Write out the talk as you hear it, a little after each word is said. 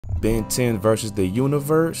Ben 10 versus the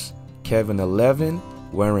Universe, Kevin 11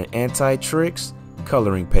 wearing Antitrix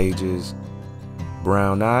coloring pages.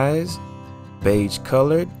 Brown eyes, beige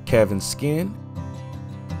colored Kevin's skin.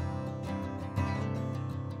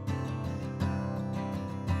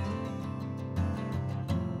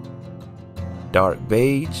 Dark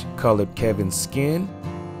beige colored Kevin's skin.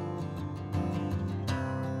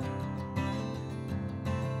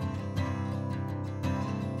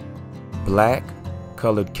 Black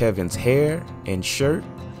colored Kevin's hair and shirt.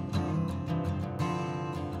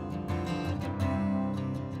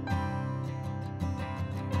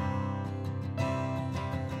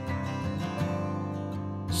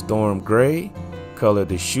 Storm gray colored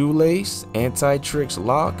the shoelace, Antitrix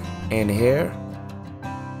lock and hair.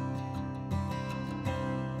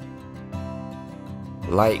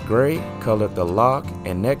 Light gray colored the lock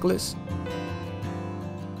and necklace.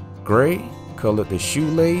 Gray colored the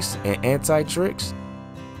shoelace and Antitrix.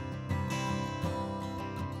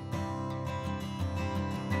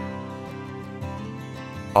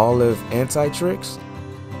 Olive Antitrix.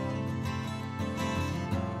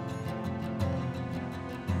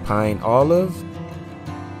 Pine olive.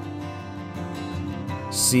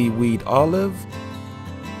 Seaweed olive.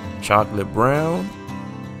 Chocolate brown.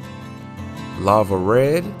 Lava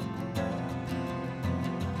red.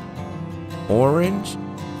 Orange.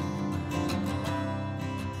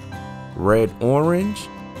 Red orange.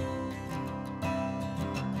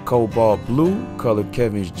 Cobalt blue colored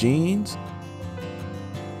Kevin's jeans.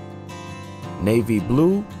 Navy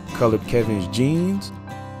blue colored Kevin's jeans.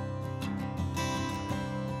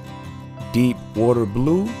 Deep water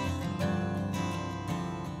blue.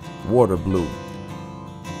 Water blue.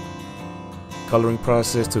 Coloring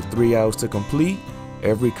process took 3 hours to complete.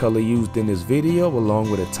 Every color used in this video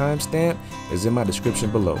along with a timestamp is in my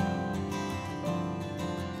description below.